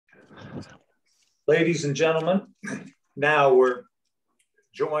Ladies and gentlemen, now we're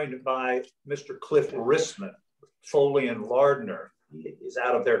joined by Mr. Cliff Risman, Foley and Lardner. He is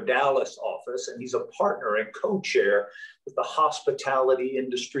out of their Dallas office, and he's a partner and co-chair with the hospitality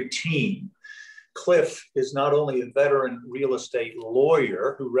industry team. Cliff is not only a veteran real estate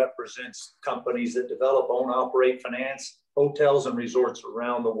lawyer who represents companies that develop, own, operate, finance hotels and resorts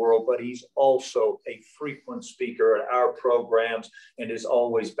around the world, but he's also a frequent speaker at our programs and is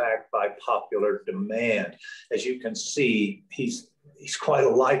always backed by popular demand. As you can see, he's quite a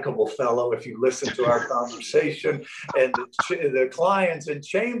likable fellow if you listen to our conversation. And the clients and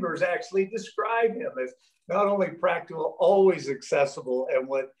chambers actually describe him as not only practical, always accessible, and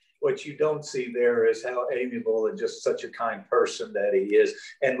what you don't see there is how amiable and just such a kind person that he is.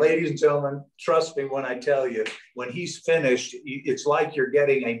 And ladies and gentlemen, trust me when I tell you, when he's finished, it's like you're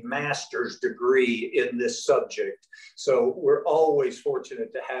getting a master's degree in this subject. So we're always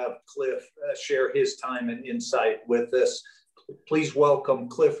fortunate to have Cliff share his time and insight with us. Please welcome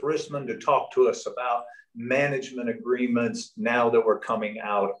Cliff Risman to talk to us about management agreements now that we're coming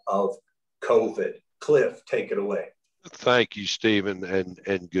out of COVID. Cliff, take it away. Thank you, Stephen,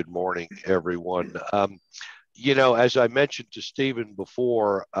 and good morning, everyone. You know, as I mentioned to Stephen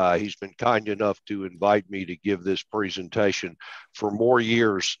before, he's been kind enough to invite me to give this presentation for more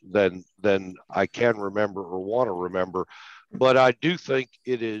years than I can remember or want to remember. But I do think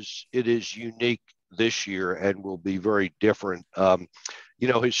it is unique this year and will be very different. You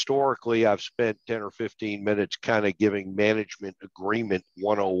know, historically, I've spent 10 or 15 minutes kind of giving management agreement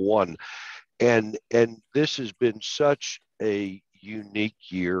 101. And this has been such a unique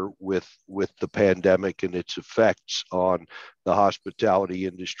year with the pandemic and its effects on the hospitality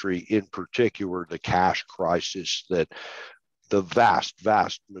industry, in particular, the cash crisis that the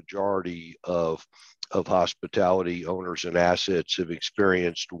vast majority of hospitality owners and assets have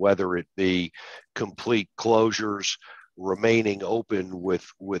experienced, whether it be complete closures, remaining open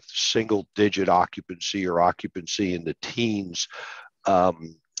with single digit occupancy or occupancy in the teens,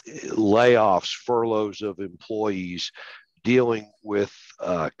 layoffs, furloughs of employees, dealing with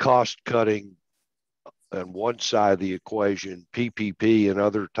cost cutting on one side of the equation, PPP and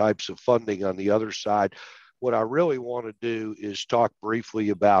other types of funding on the other side. What I really want to do is talk briefly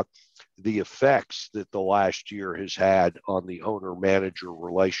about the effects that the last year has had on the owner-manager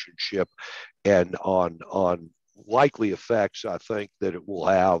relationship and on likely effects I think that it will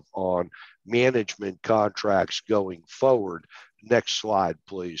have on management contracts going forward. Next slide,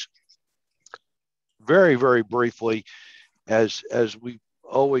 please. Very, very briefly, as we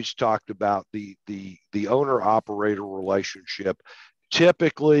always talked about, the owner-operator relationship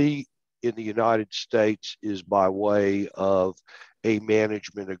typically in the United States is by way of a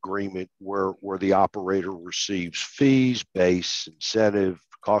management agreement where the operator receives fees, base, incentive,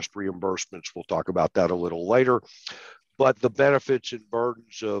 cost reimbursements. We'll talk about that a little later. But the benefits and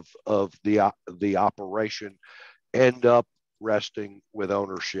burdens of the operation end up resting with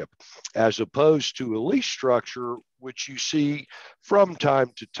ownership, as opposed to a lease structure, which you see from time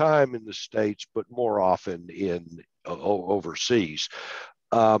to time in the States, but more often in overseas.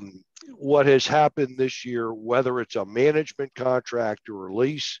 What has happened this year, whether it's a management contract or a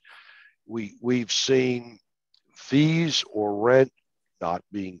lease, we've seen fees or rent not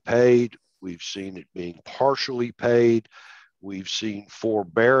being paid. We've seen it being partially paid. We've seen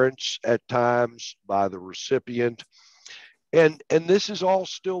forbearance at times by the recipient. And this is all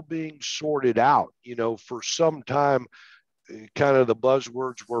still being sorted out. You know, for some time, kind of the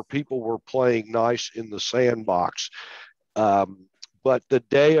buzzwords where people were playing nice in the sandbox. But the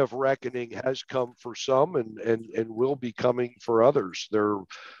day of reckoning has come for some and will be coming for others.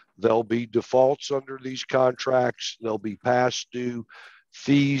 There'll be defaults under these contracts. There'll be past due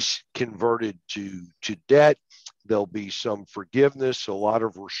fees converted to debt. There'll be some forgiveness, a lot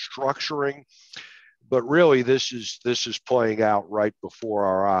of restructuring. But really, this is playing out right before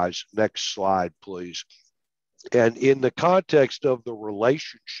our eyes. Next slide, please. And in the context of the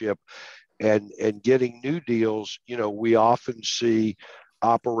relationship and getting new deals, you know, we often see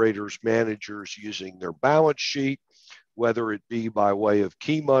operators, managers using their balance sheet, whether it be by way of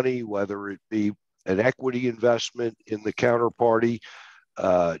key money, whether it be an equity investment in the counterparty,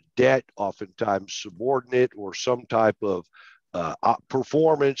 debt, oftentimes subordinate, or some type of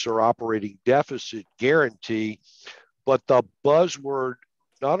performance or operating deficit guarantee. But the buzzword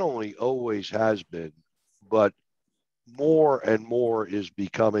not only always has been, but more and more is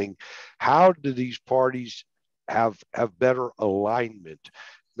becoming, how do these parties have better alignment?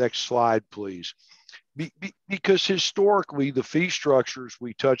 Next slide, please. Because historically, the fee structures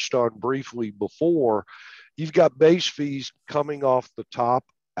we touched on briefly before, you've got base fees coming off the top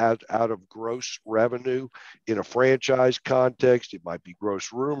out of gross revenue. In a franchise context, it might be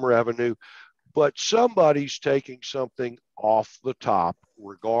gross room revenue, but somebody's taking something off the top,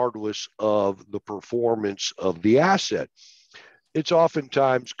 regardless of the performance of the asset. It's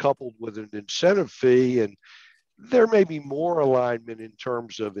oftentimes coupled with an incentive fee, and there may be more alignment in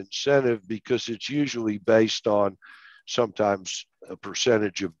terms of incentive because it's usually based on sometimes a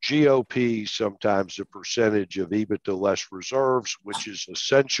percentage of GOP, sometimes a percentage of EBITDA less reserves, which is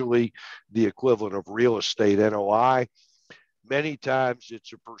essentially the equivalent of real estate NOI. Many times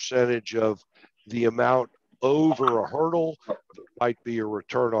it's a percentage of the amount over a hurdle. It might be a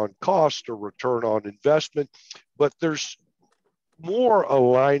return on cost or return on investment, but there's more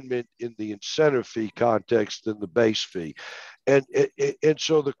alignment in the incentive fee context than the base fee. And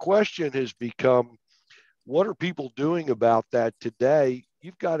so the question has become, what are people doing about that today?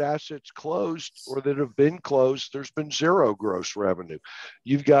 You've got assets closed or that have been closed. There's been zero gross revenue.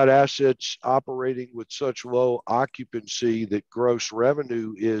 You've got assets operating with such low occupancy that gross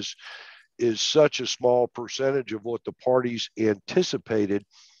revenue is such a small percentage of what the parties anticipated.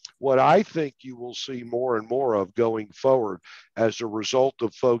 What I think you will see more and more of going forward as a result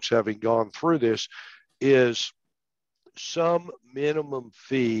of folks having gone through this is some minimum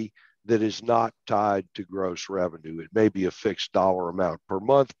fee that is not tied to gross revenue. It may be a fixed dollar amount per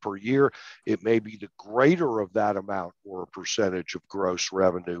month, per year. It may be the greater of that amount or a percentage of gross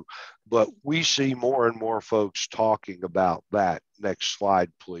revenue. But we see more and more folks talking about that. Next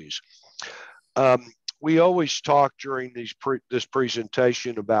slide, please. We always talk during this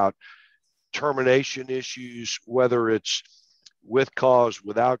presentation about termination issues, whether it's with cause,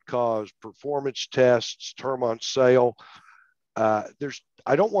 without cause, performance tests, term on sale.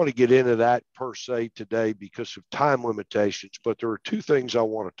 I don't want to get into that per se today because of time limitations, but there are two things I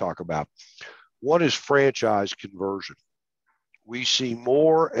want to talk about. One is franchise conversion. We see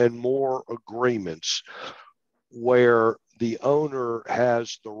more and more agreements where the owner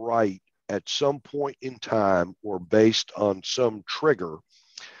has the right at some point in time or based on some trigger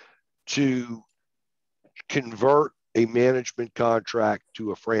to convert a management contract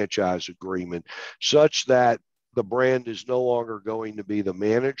to a franchise agreement such that the brand is no longer going to be the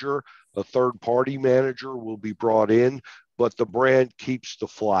manager. A third-party manager will be brought in, but the brand keeps the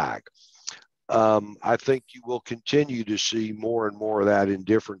flag. I think you will continue to see more and more of that in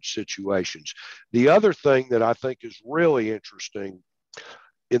different situations. The other thing that I think is really interesting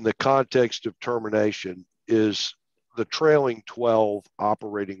in the context of termination is the trailing 12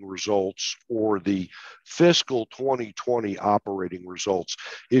 operating results or the fiscal 2020 operating results.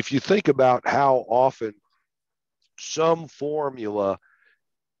 If you think about how often some formula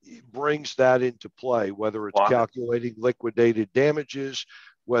brings that into play, whether it's calculating liquidated damages,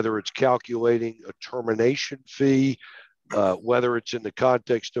 whether it's calculating a termination fee, whether it's in the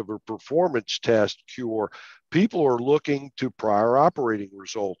context of a performance test cure, people are looking to prior operating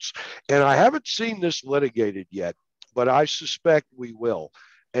results. And I haven't seen this litigated yet, but I suspect we will.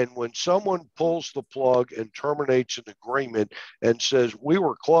 And when someone pulls the plug and terminates an agreement and says, we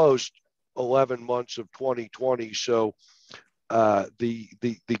were closed 11 months of 2020, so the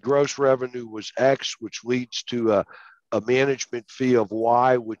gross revenue was X, which leads to a management fee of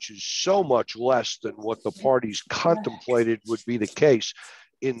Y, which is so much less than what the parties contemplated would be the case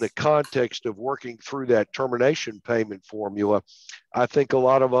in the context of working through that termination payment formula. I think a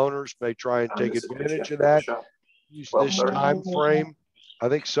lot of owners may try and take advantage of that, use this time frame. I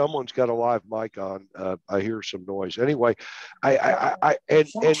think someone's got a live mic on. I hear some noise. Anyway, and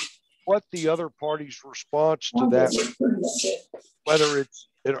what the other party's response to that, whether it's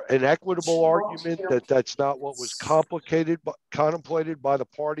an equitable argument that's not what was contemplated by the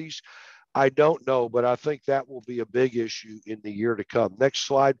parties, I don't know, but I think that will be a big issue in the year to come. Next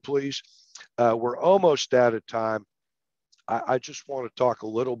slide, please. We're almost out of time. I just want to talk a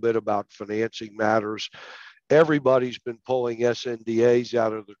little bit about financing matters. Everybody's been pulling SNDAs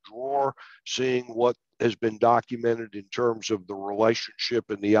out of the drawer, seeing what has been documented in terms of the relationship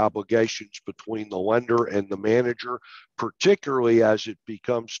and the obligations between the lender and the manager, particularly as it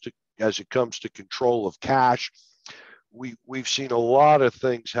comes to control of cash. We've seen a lot of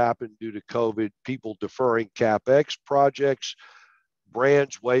things happen due to COVID, people deferring CapEx projects,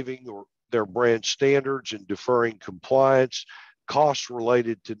 brands waiving their brand standards and deferring compliance, costs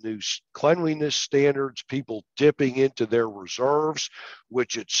related to new cleanliness standards, people dipping into their reserves,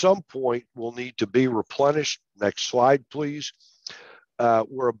 which at some point will need to be replenished. Next slide, please.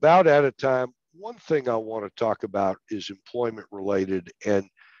 We're about out of time. One thing I want to talk about is employment related, and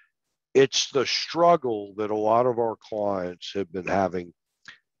it's the struggle that a lot of our clients have been having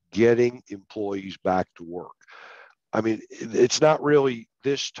getting employees back to work. I mean, it's not really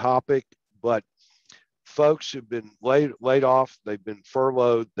this topic, but folks have been laid off, they've been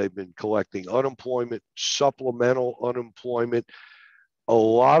furloughed, they've been collecting unemployment, supplemental unemployment. A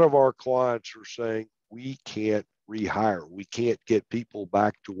lot of our clients are saying we can't rehire, we can't get people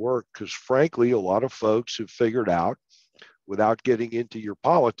back to work because frankly, a lot of folks have figured out, without getting into your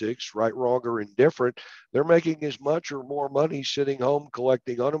politics, right, wrong, or indifferent, they're making as much or more money sitting home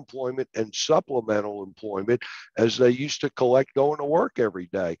collecting unemployment and supplemental employment as they used to collect going to work every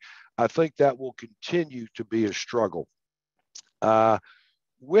day. I think that will continue to be a struggle.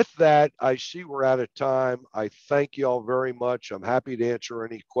 With that, I see we're out of time. I thank you all very much. I'm happy to answer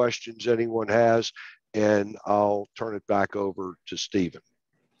any questions anyone has, and I'll turn it back over to Stephen.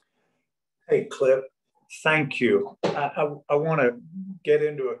 Hey, Cliff. Thank you. I want to get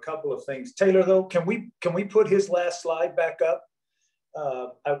into a couple of things. Taylor, though, can we put his last slide back up?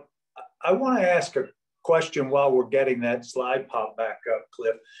 I want to ask a question while we're getting that slide pop back up,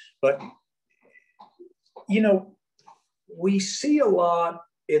 Cliff. But, you know, we see a lot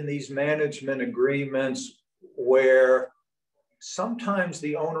in these management agreements where sometimes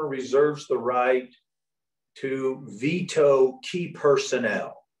the owner reserves the right to veto key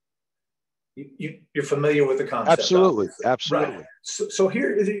personnel. You're familiar with the concept? Absolutely, obviously. absolutely. Right. So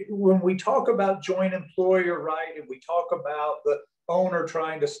here, when we talk about joint employer right, and we talk about the owner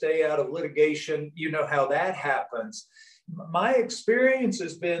trying to stay out of litigation, you know how that happens. My experience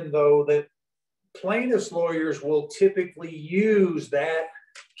has been, though, that plaintiffs' lawyers will typically use that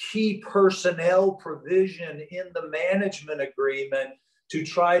key personnel provision in the management agreement to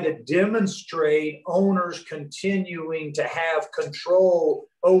try to demonstrate owners continuing to have control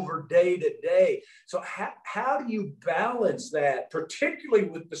over day to day. So how do you balance that, particularly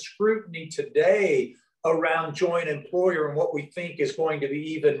with the scrutiny today around joint employer and what we think is going to be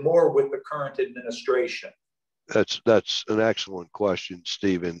even more with the current administration? That's an excellent question,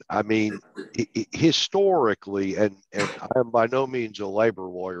 Stephen. I mean, historically, and I am by no means a labor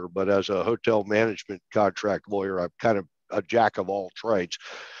lawyer, but as a hotel management contract lawyer, I'm kind of a jack of all trades.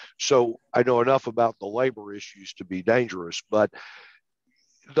 So I know enough about the labor issues to be dangerous, but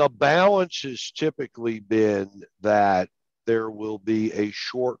the balance has typically been that there will be a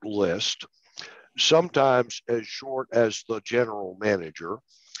short list, sometimes as short as the general manager.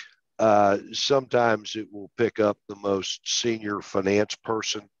 Sometimes it will pick up the most senior finance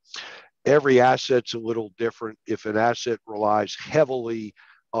person. Every asset's a little different. If an asset relies heavily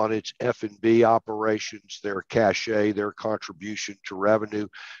on its F&B operations, their cachet, their contribution to revenue,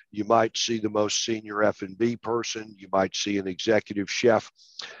 you might see the most senior F&B person. You might see an executive chef.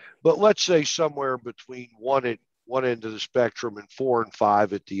 But let's say somewhere between one end of the spectrum and 4 and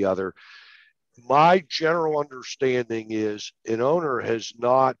 5 at the other. My general understanding is an owner has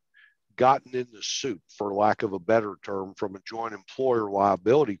not gotten in the soup, for lack of a better term, from a joint employer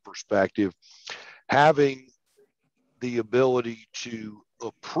liability perspective, having the ability to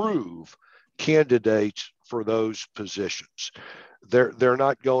approve candidates for those positions. They're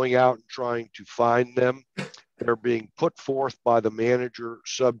not going out and trying to find them. They're being put forth by the manager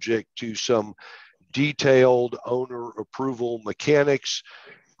subject to some detailed owner approval mechanics.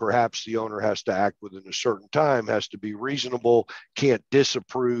 Perhaps the owner has to act within a certain time, has to be reasonable, can't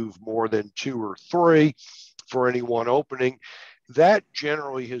disapprove more than 2 or 3 for any one opening. That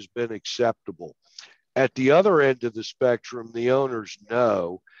generally has been acceptable. At the other end of the spectrum, the owners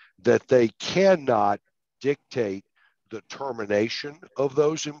know that they cannot dictate the termination of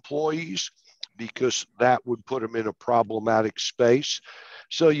those employees because that would put them in a problematic space.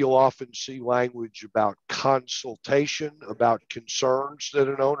 So you'll often see language about consultation, about concerns that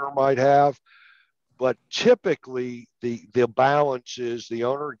an owner might have. But typically, the balance is the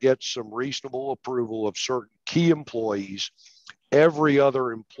owner gets some reasonable approval of certain key employees. Every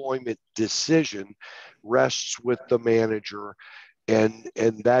other employment decision rests with the manager. And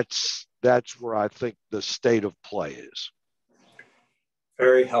that's where I think the state of play is.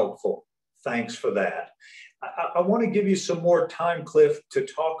 Very helpful. Thanks for that. I want to give you some more time, Cliff, to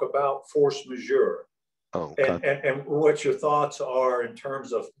talk about force majeure. Oh, okay. and what your thoughts are in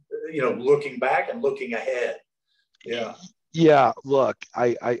terms of, you know, looking back and looking ahead. Yeah. Yeah, look,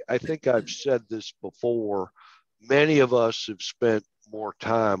 I think I've said this before. Many of us have spent more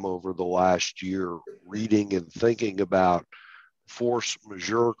time over the last year reading and thinking about force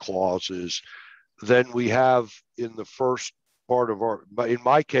majeure clauses than we have in the first part of in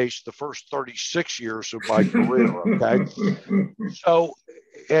my case, the first 36 years of my career. Okay. So,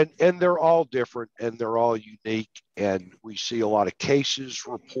 and they're all different and they're all unique. And we see a lot of cases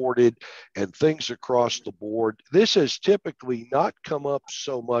reported and things across the board. This has typically not come up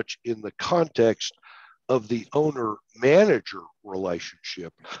so much in the context of the owner-manager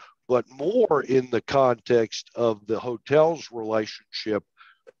relationship, but more in the context of the hotel's relationship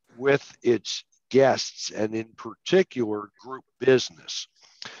with its guests, and in particular, group business.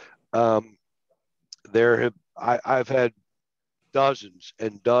 I've had dozens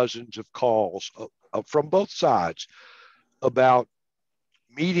and dozens of calls from both sides about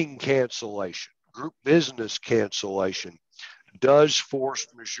meeting cancellation, group business cancellation. Does force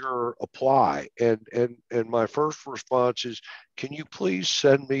majeure apply? And my first response is, can you please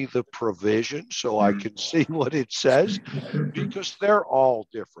send me the provision so I can see what it says? Because they're all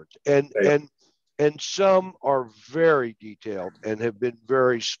different. And some are very detailed and have been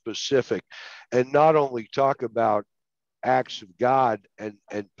very specific, and not only talk about acts of God and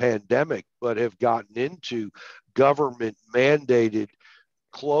pandemic, but have gotten into government mandated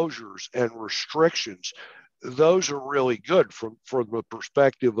closures and restrictions. Those are really good from the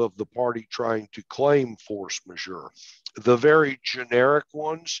perspective of the party trying to claim force majeure. The very generic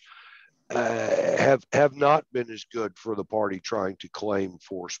ones have not been as good for the party trying to claim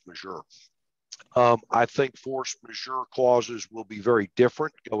force majeure. I think force majeure clauses will be very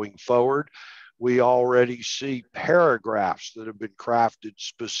different going forward. We already see paragraphs that have been crafted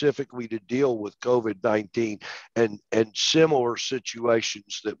specifically to deal with COVID-19 and similar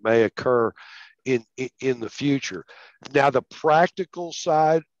situations that may occur in the future. Now, the practical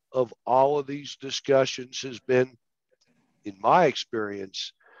side of all of these discussions has been, in my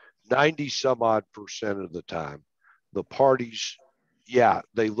experience, 90 some odd percent of the time, the parties,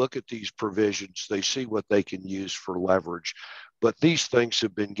 they look at these provisions, they see what they can use for leverage, but these things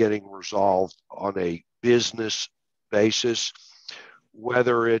have been getting resolved on a business basis,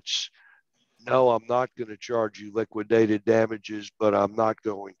 whether it's, no, I'm not going to charge you liquidated damages, but I'm not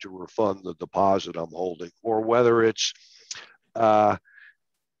going to refund the deposit I'm holding, or whether it's, are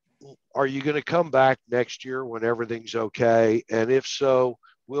you going to come back next year when everything's okay? And if so,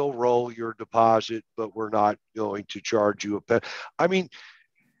 we'll roll your deposit, but we're not going to charge you a penny. I mean,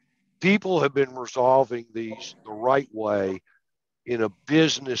 people have been resolving these the right way in a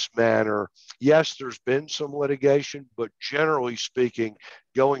business manner. Yes, there's been some litigation, but generally speaking,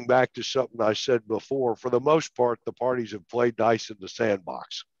 going back to something I said before, for the most part, the parties have played nice in the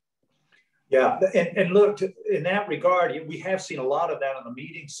sandbox. Yeah, and look, in that regard, we have seen a lot of that on the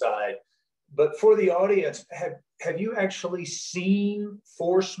meeting side. But for the audience, have you actually seen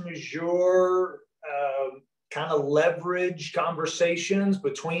force majeure kind of leverage conversations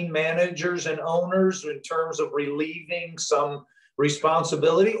between managers and owners in terms of relieving some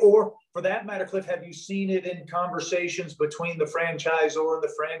responsibility? Or for that matter, Cliff, have you seen it in conversations between the franchisor and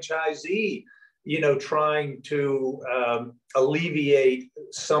the franchisee, trying to alleviate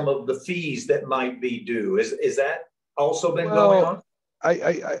some of the fees that might be due? Is that also been going on?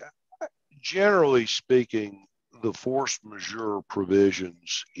 I generally speaking, the force majeure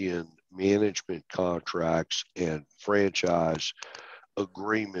provisions in management contracts and franchise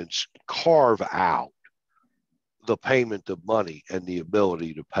agreements carve out the payment of money and the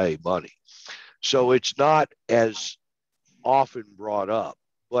ability to pay money. So it's not as often brought up.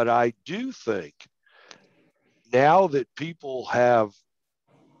 But I do think now that people have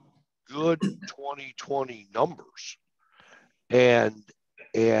good 2020 numbers and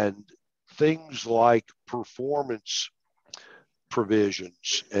things like performance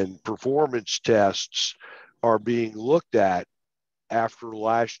provisions and performance tests are being looked at after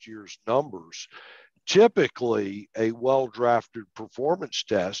last year's numbers, typically a well-drafted performance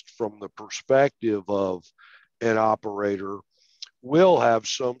test from the perspective of an operator will have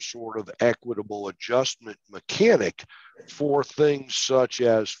some sort of equitable adjustment mechanic for things such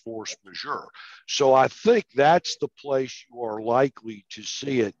as force majeure. So I think that's the place you are likely to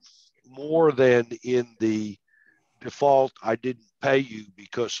see it more than in the default, I didn't pay you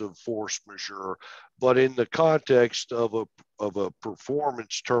because of force majeure, but in the context of a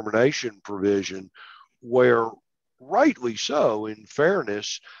performance termination provision where, rightly so, in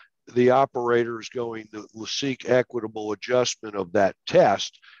fairness, the operator is going to seek equitable adjustment of that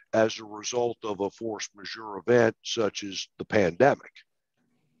test as a result of a force majeure event such as the pandemic.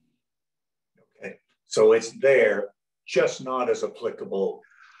 Okay, so it's there, just not as applicable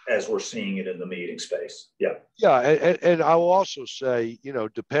as we're seeing it in the meeting space. Yeah. Yeah, and I will also say,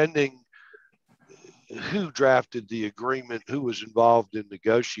 depending who drafted the agreement, who was involved in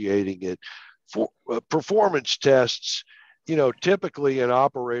negotiating it, for performance tests, typically an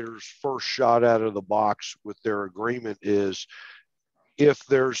operator's first shot out of the box with their agreement is if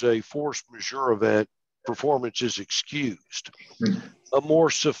there's a force majeure event, performance is excused. Mm-hmm. A more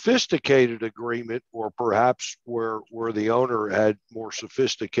sophisticated agreement, or perhaps where the owner had more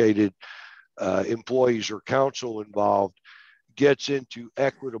sophisticated employees or counsel involved, gets into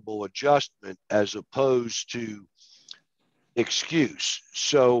equitable adjustment as opposed to excuse.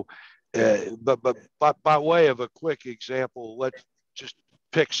 So, but by way of a quick example, let's just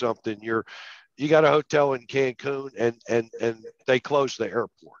pick something. You got a hotel in Cancun and they close the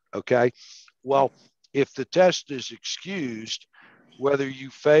airport. Okay. Well, if the test is excused, whether you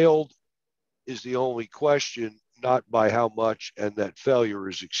failed is the only question, not by how much, and that failure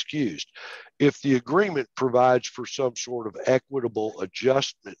is excused. If the agreement provides for some sort of equitable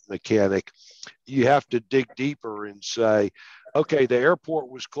adjustment mechanic, you have to dig deeper and say, okay, the airport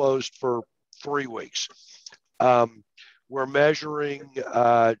was closed for 3 weeks. We're measuring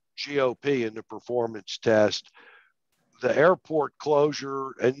GOP in the performance test. The airport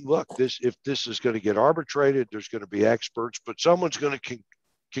closure, and look, if this is going to get arbitrated, there's going to be experts, but someone's going to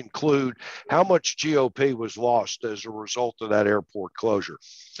conclude how much GOP was lost as a result of that airport closure.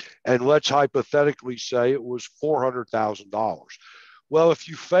 And let's hypothetically say it was $400,000. Well, if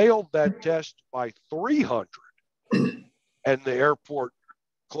you failed that test by 300 and the airport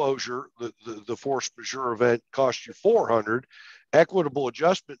closure, the force majeure event cost you 400, equitable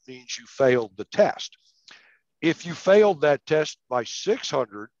adjustment means you failed the test. If you failed that test by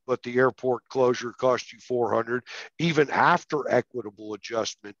 600, but the airport closure cost you 400, even after equitable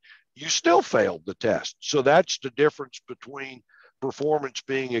adjustment, you still failed the test. So that's the difference between performance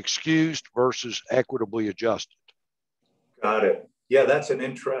being excused versus equitably adjusted. Got it. Yeah, that's an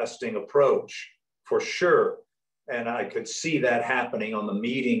interesting approach for sure. And I could see that happening on the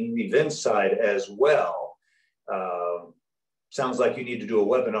meeting event side as well. Sounds like you need to do a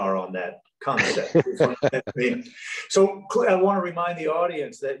webinar on that concept. So I want to remind the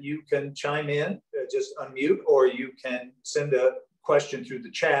audience that you can chime in, just unmute, or you can send a question through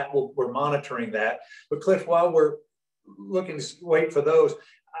the chat. We're monitoring that. But Cliff, while we're looking to wait for those,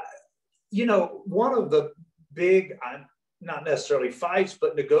 one of the big, not necessarily fights,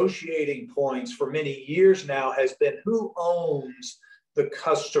 but negotiating points for many years now has been who owns the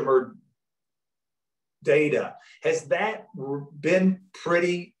customer data. Has that been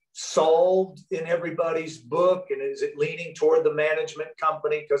pretty solved in everybody's book? And is it leaning toward the management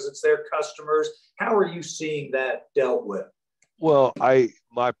company because it's their customers? How are you seeing that dealt with? Well,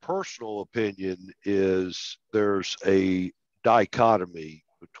 my personal opinion is there's a dichotomy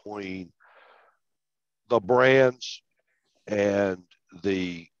between the brands and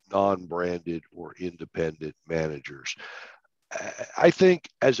the non-branded or independent managers. I think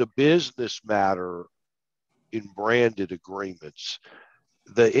as a business matter in branded agreements,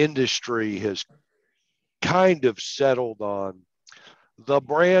 the industry has kind of settled on the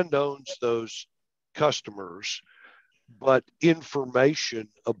brand owns those customers, but information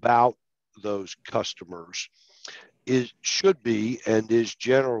about those customers should be and is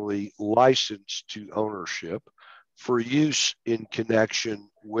generally licensed to ownership for use in connection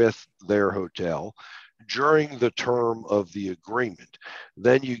with their hotel during the term of the agreement.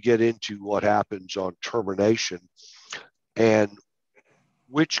 Then you get into what happens on termination and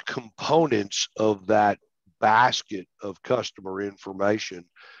which components of that basket of customer information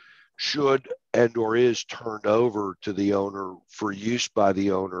should and or is turned over to the owner for use by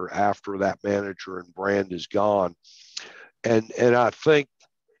the owner after that manager and brand is gone. And I think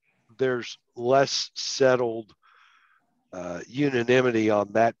there's less settled unanimity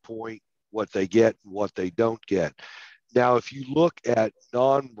on that point, what they get and what they don't get. Now, if you look at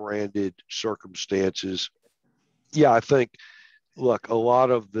non-branded circumstances, I think, look, a lot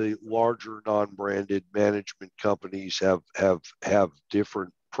of the larger non-branded management companies have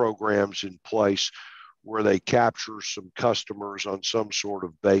different programs in place where they capture some customers on some sort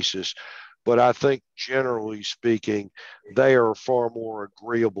of basis. But I think generally speaking, they are far more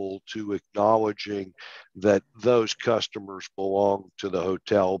agreeable to acknowledging that those customers belong to the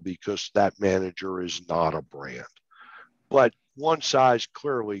hotel because that manager is not a brand. But one size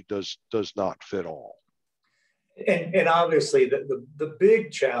clearly does not fit all. And obviously the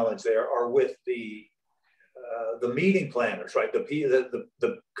big challenge there are with the meeting planners, right?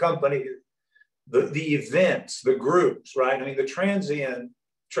 The company, the events, the groups, right? I mean, the transient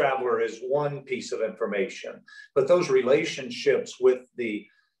traveler is one piece of information, but those relationships with the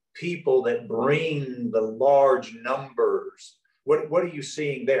people that bring the large numbers, what are you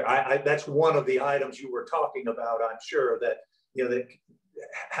seeing there? That's one of the items you were talking about. I'm sure that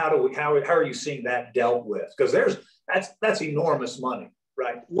how are you seeing that dealt with? Because that's enormous money,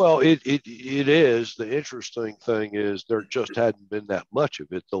 right? Well, it is. The interesting thing is there just hadn't been that much of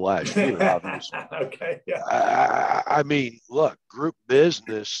it the last year, obviously. Okay, yeah. I mean, look, group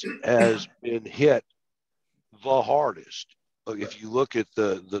business has been hit the hardest if you look at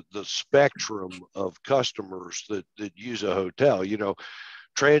the spectrum of customers that use a hotel,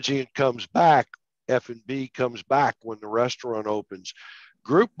 transient comes back, F&B comes back when the restaurant opens.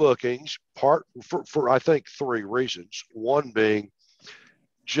 Group bookings, for I think three reasons. One being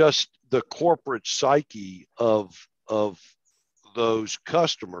just the corporate psyche of those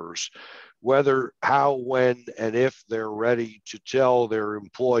customers, whether, how, when, and if they're ready to tell their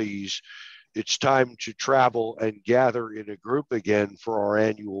employees it's time to travel and gather in a group again for our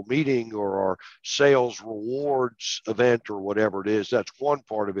annual meeting or our sales rewards event or whatever it is. That's one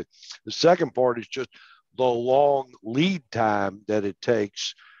part of it. The second part is just the long lead time that it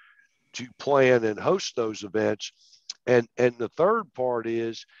takes to plan and host those events. And the third part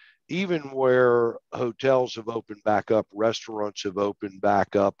is, even where hotels have opened back up, restaurants have opened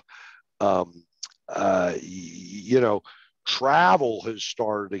back up, travel has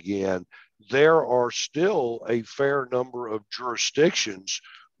started again. There are still a fair number of jurisdictions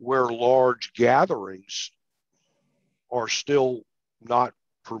where large gatherings are still not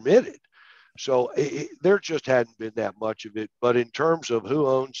permitted. So there just hadn't been that much of it. But in terms of who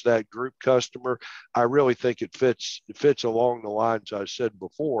owns that group customer, I really think it fits along the lines I said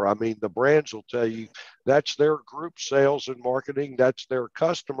before. I mean, the brands will tell you that's their group sales and marketing, that's their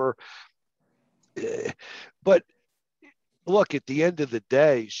customer. But look, at the end of the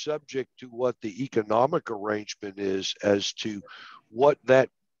day, subject to what the economic arrangement is as to what that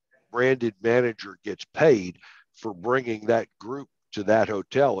branded manager gets paid for bringing that group to that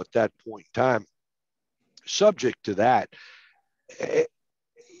hotel at that point in time, subject to that,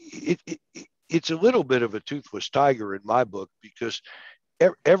 it's a little bit of a toothless tiger in my book, because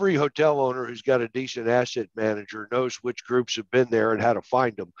every hotel owner who's got a decent asset manager knows which groups have been there and how to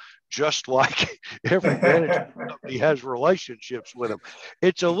find them, just like every management company has relationships with them.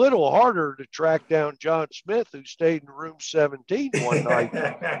 It's a little harder to track down John Smith, who stayed in room 17 one night,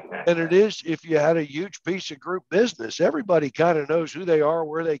 than it is if you had a huge piece of group business. Everybody kind of knows who they are,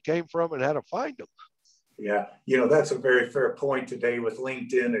 where they came from, and how to find them. Yeah, that's a very fair point today with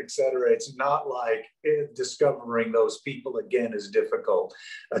LinkedIn, et cetera. It's not like discovering those people again is difficult.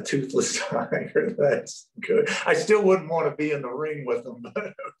 A toothless tiger, that's good. I still wouldn't want to be in the ring with them, but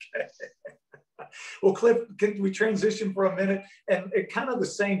okay. Well, Cliff, can we transition for a minute? And kind of the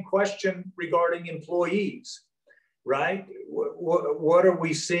same question regarding employees, right? What are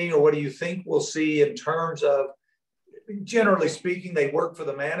we seeing, or what do you think we'll see in terms of, generally speaking, they work for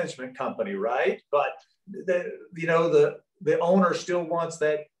the management company, right? But the owner still wants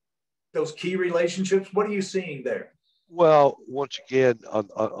those key relationships. What are you seeing there? Well, once again,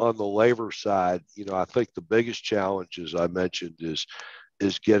 on the labor side, I think the biggest challenge, as I mentioned, is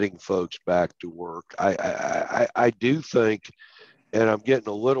getting folks back to work. I do think, and I'm getting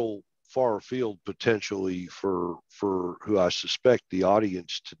a little far afield potentially for who I suspect the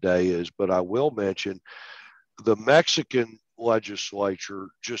audience today is, but I will mention the Mexican legislature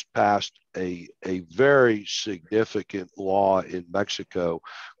just passed a very significant law in Mexico,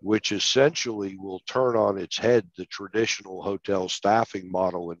 which essentially will turn on its head the traditional hotel staffing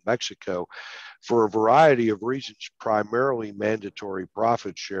model in Mexico for a variety of reasons, primarily mandatory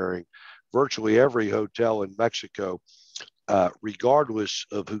profit sharing. Virtually every hotel in Mexico, regardless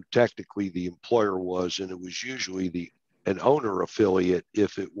of who technically the employer was, and it was usually an owner affiliate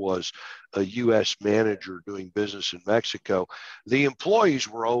if it was a U.S. manager doing business in Mexico, the employees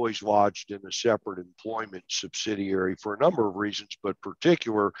were always lodged in a separate employment subsidiary for a number of reasons, but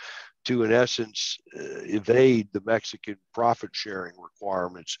particular to, in essence, evade the Mexican profit sharing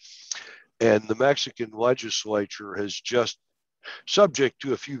requirements. And the Mexican legislature has just, subject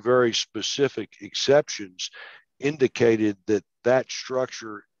to a few very specific exceptions, indicated that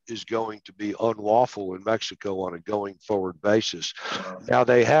structure is going to be unlawful in Mexico on a going forward basis. Now,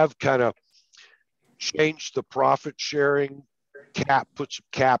 they have kind of changed the profit sharing cap, put some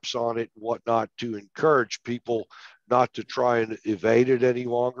caps on it and whatnot to encourage people not to try and evade it any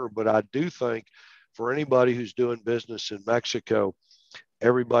longer. But I do think for anybody who's doing business in Mexico,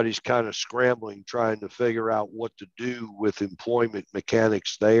 everybody's kind of scrambling, trying to figure out what to do with employment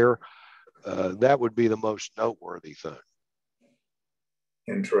mechanics there. That would be the most noteworthy thing.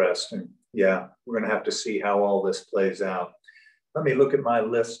 Interesting. Yeah, we're going to have to see how all this plays out. Let me look at my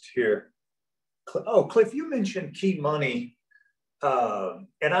list here. Oh, Cliff, you mentioned key money. And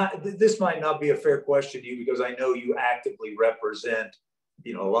this might not be a fair question to you because I know you actively represent,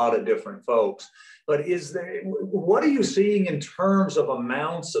 a lot of different folks. But what are you seeing in terms of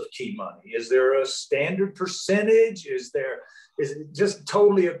amounts of key money? Is there a standard percentage? Is it just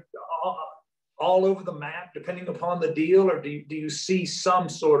totally all over the map depending upon the deal, or do you see some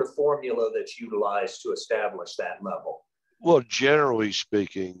sort of formula that's utilized to establish that level? Well, generally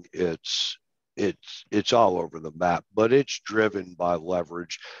speaking, it's all over the map, but it's driven by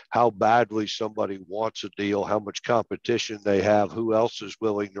leverage, how badly somebody wants a deal, how much competition they have, who else is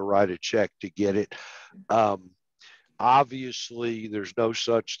willing to write a check to get it. Um, Obviously, there's no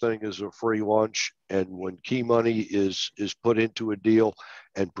such thing as a free lunch, and when key money is put into a deal,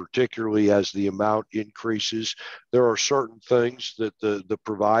 and particularly as the amount increases, there are certain things that the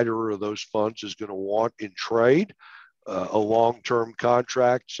provider of those funds is going to want in trade. A long-term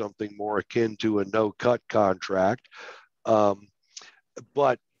contract, something more akin to a no-cut contract. Um,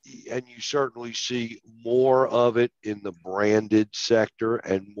 but and you certainly see more of it in the branded sector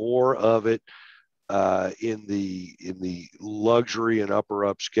and more of it in the luxury and upper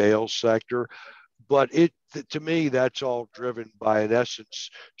upscale sector. But to me, that's all driven by, in essence,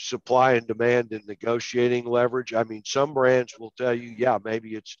 supply and demand and negotiating leverage. I mean, some brands will tell you, yeah,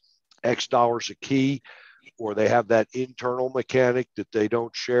 maybe it's X dollars a key, or they have that internal mechanic that they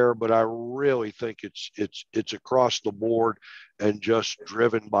don't share. But I really think it's across the board and just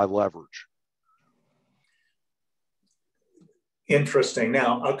driven by leverage. Interesting.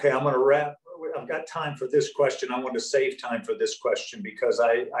 Now, okay, I'm going to wrap. I've got time for this question. I want to save time for this question because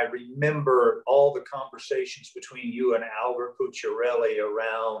I remember all the conversations between you and Albert Pucciarelli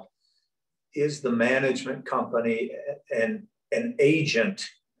around, is the management company and an agent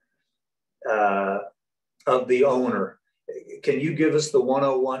of the owner? Can you give us the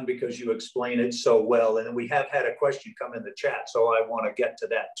 101, because you explain it so well? And we have had a question come in the chat, so I want to get to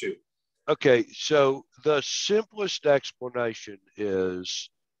that too. Okay, so the simplest explanation is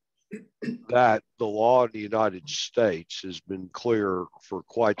that the law in the United States has been clear for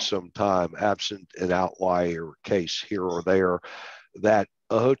quite some time, absent an outlier case here or there, that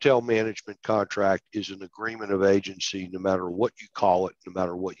a hotel management contract is an agreement of agency, no matter what you call it, no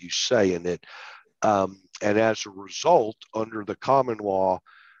matter what you say in it. And as a result, under the common law,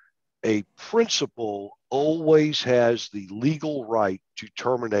 a principal always has the legal right to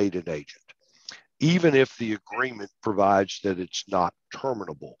terminate an agent, even if the agreement provides that it's not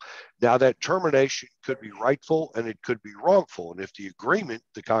terminable. Now, that termination could be rightful and it could be wrongful. And if the agreement,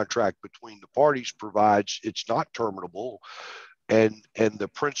 the contract between the parties, provides it's not terminable, and the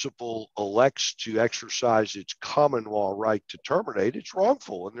principal elects to exercise its common law right to terminate, it's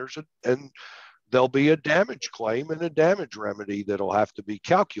wrongful. And there'll be a damage claim and a damage remedy that'll have to be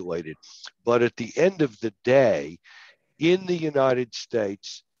calculated. But at the end of the day, in the United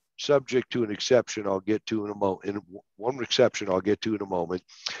States, subject to an exception I'll get to in a moment, one exception I'll get to in a moment,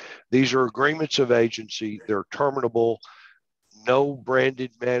 these are agreements of agency. They're terminable. No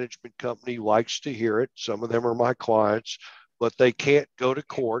branded management company likes to hear it. Some of them are my clients, but they can't go to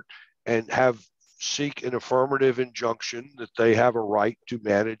court and seek an affirmative injunction that they have a right to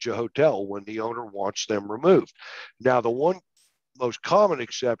manage a hotel when the owner wants them removed. Now, the one most common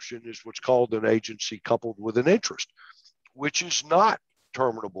exception is what's called an agency coupled with an interest, which is not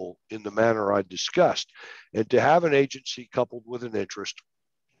terminable in the manner I discussed. And to have an agency coupled with an interest,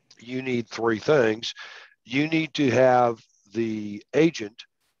 you need three things. You need to have the agent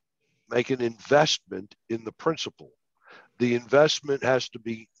make an investment in the principal. The investment has to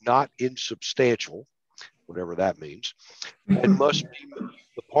be not insubstantial, whatever that means, and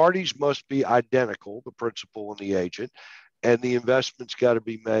the parties must be identical, the principal and the agent, and the investment's got to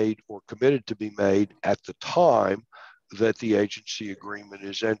be made or committed to be made at the time that the agency agreement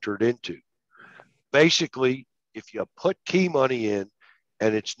is entered into. Basically, if you put key money in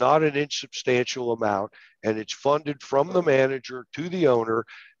and it's not an insubstantial amount and it's funded from the manager to the owner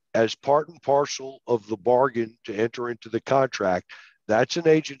as part and parcel of the bargain to enter into the contract, that's an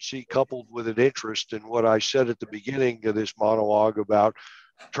agency coupled with an interest. And what I said at the beginning of this monologue about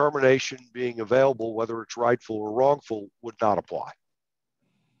termination being available, whether it's rightful or wrongful, would not apply.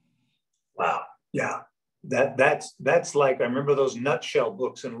 Wow. Yeah. That's like, I remember those nutshell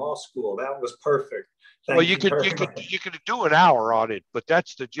books in law school. That was perfect. Well, you could do an hour on it, but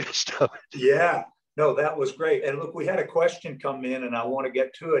that's the gist of it. Yeah. No, that was great. And look, we had a question come in and I want to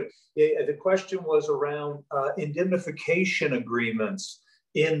get to it. The question was around indemnification agreements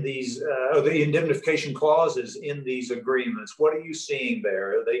in these, or the indemnification clauses in these agreements. What are you seeing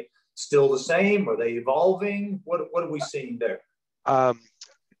there? Are they still the same? Are they evolving? What are we seeing there?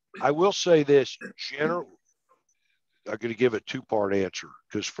 I will say this, I'm going to give a two-part answer,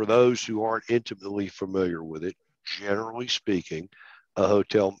 because for those who aren't intimately familiar with it, generally speaking, a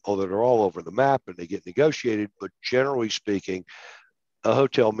hotel, although they're all over the map and they get negotiated, but generally speaking, a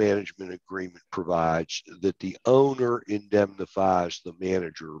hotel management agreement provides that the owner indemnifies the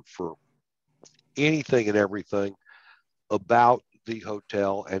manager for anything and everything about the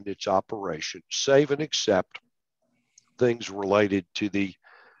hotel and its operation, save and except things related to the,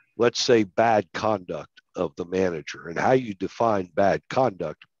 let's say, bad conduct of the manager. And how you define bad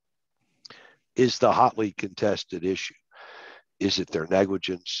conduct is the hotly contested issue. Is it their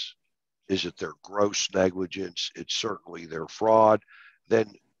negligence? Is it their gross negligence? It's certainly their fraud.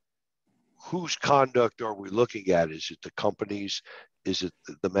 Then whose conduct are we looking at? Is it the company's? Is it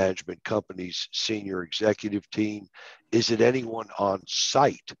the management company's senior executive team? Is it anyone on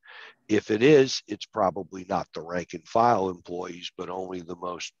site? If it is, it's probably not the rank and file employees, but only the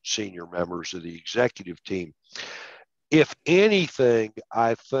most senior members of the executive team. If anything,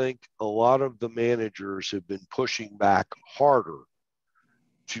 I think a lot of the managers have been pushing back harder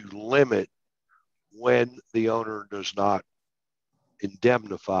to limit when the owner does not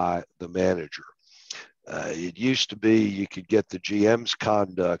indemnify the manager. It used to be you could get the GM's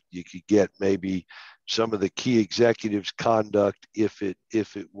conduct, you could get maybe some of the key executives' conduct if it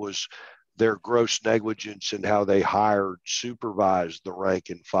was their gross negligence and how they hired, supervised the rank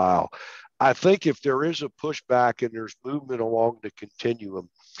and file. I think if there is a pushback and there's movement along the continuum,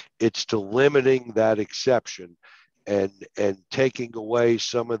 it's to limiting that exception and taking away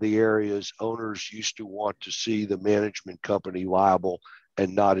some of the areas owners used to want to see the management company liable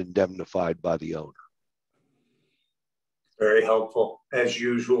and not indemnified by the owner. Very helpful, as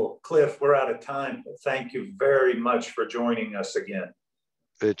usual. Cliff, we're out of time. Thank you very much for joining us again.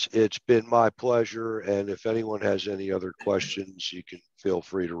 It's been my pleasure. And if anyone has any other questions, you can feel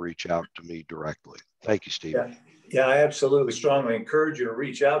free to reach out to me directly. Thank you, Steve. Yeah, I absolutely strongly encourage you to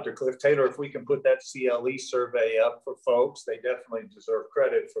reach out to Cliff Taylor. If we can put that CLE survey up for folks, they definitely deserve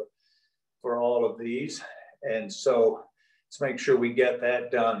credit for all of these. And so let's make sure we get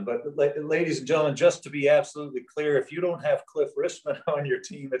that done. But ladies and gentlemen, just to be absolutely clear, if you don't have Cliff Risman on your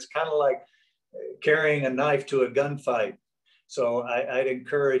team, it's kind of like carrying a knife to a gunfight. So I'd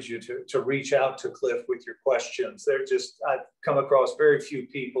encourage you to reach out to Cliff with your questions. I've come across very few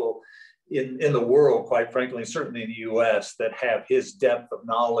people in the world, quite frankly, and certainly in the US, that have his depth of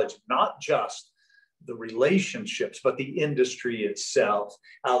knowledge, not just the relationships, but the industry itself.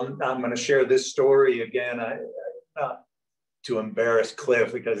 I'm going to share this story again. Not to embarrass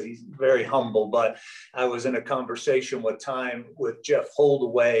Cliff because he's very humble, but I was in a conversation with Jeff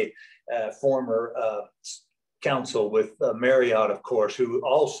Holdaway, former counsel with Marriott, of course, who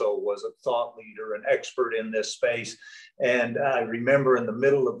also was a thought leader and expert in this space. And I remember in the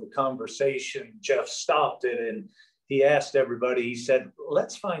middle of the conversation, Jeff stopped it and he asked everybody, he said,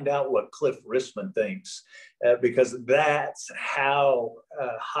 let's find out what Cliff Risman thinks, because that's how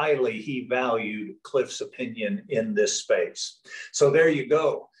highly he valued Cliff's opinion in this space. So there you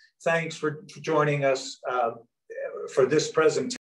go. Thanks for joining us for this presentation.